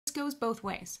goes both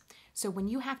ways. So when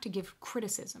you have to give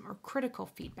criticism or critical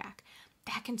feedback,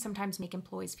 that can sometimes make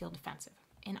employees feel defensive.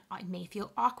 And it may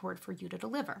feel awkward for you to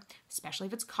deliver, especially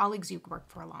if it's colleagues you've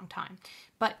worked for a long time.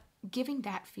 But giving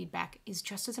that feedback is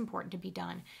just as important to be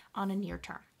done on a near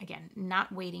term. Again,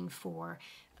 not waiting for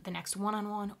the next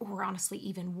one-on-one, or honestly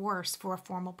even worse, for a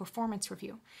formal performance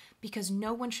review, because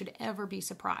no one should ever be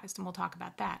surprised, and we'll talk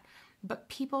about that. But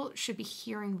people should be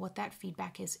hearing what that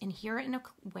feedback is and hear it in a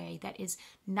way that is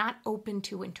not open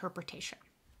to interpretation.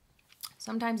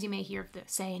 Sometimes you may hear the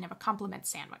saying of a compliment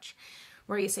sandwich,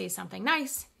 where you say something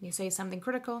nice, you say something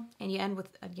critical, and you end with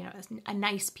a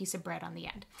nice piece of bread on the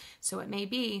end. So it may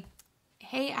be,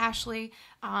 hey, Ashley,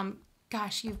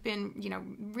 gosh, you've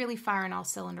been, really firing all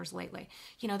cylinders lately.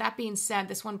 That being said,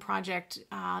 this one project,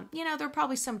 there are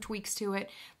probably some tweaks to it,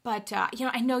 but,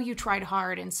 I know you tried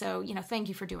hard, and so, thank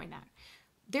you for doing that.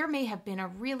 There may have been a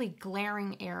really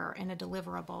glaring error in a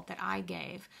deliverable that I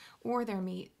gave, or there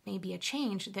may be a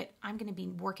change that I'm going to be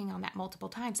working on that multiple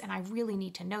times, and I really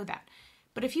need to know that.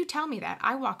 But if you tell me that,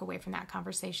 I walk away from that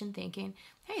conversation thinking,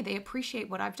 hey, they appreciate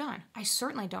what I've done. I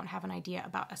certainly don't have an idea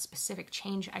about a specific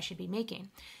change I should be making.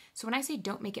 So when I say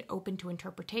don't make it open to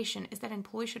interpretation, is that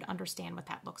employees should understand what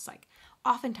that looks like.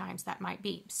 Oftentimes that might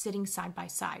be sitting side by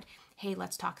side. Hey,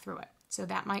 let's talk through it. So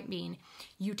that might mean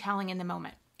you telling in the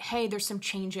moment, hey, there's some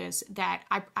changes that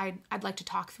I'd like to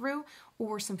talk through,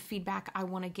 or some feedback I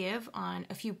want to give on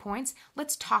a few points.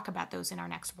 Let's talk about those in our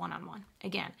next one-on-one.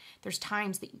 Again, there's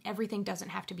times that everything doesn't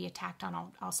have to be attacked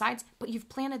on all sides, but you've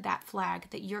planted that flag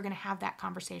that you're going to have that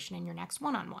conversation in your next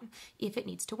one-on-one if it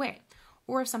needs to wait.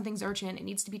 Or if something's urgent, it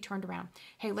needs to be turned around.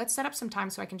 Hey, let's set up some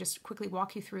time so I can just quickly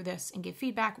walk you through this and give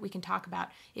feedback. We can talk about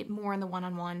it more in the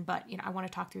one-on-one, but I want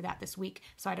to talk through that this week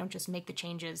so I don't just make the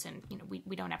changes and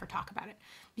we don't ever talk about it.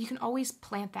 But you can always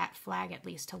plant that flag at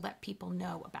least to let people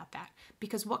know about that,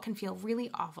 because what can feel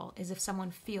really awful is if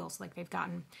someone feels like they've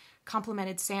gotten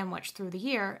complimented sandwich through the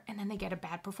year and then they get a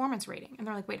bad performance rating and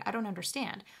they're like, wait, I don't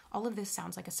understand. All of this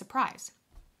sounds like a surprise.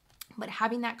 But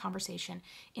having that conversation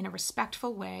in a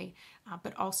respectful way,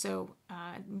 but also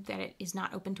that it is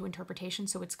not open to interpretation,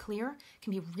 so it's clear,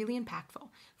 can be really impactful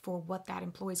for what that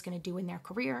employee is going to do in their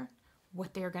career,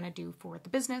 what they're going to do for the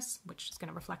business, which is going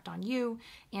to reflect on you,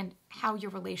 and how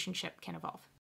your relationship can evolve.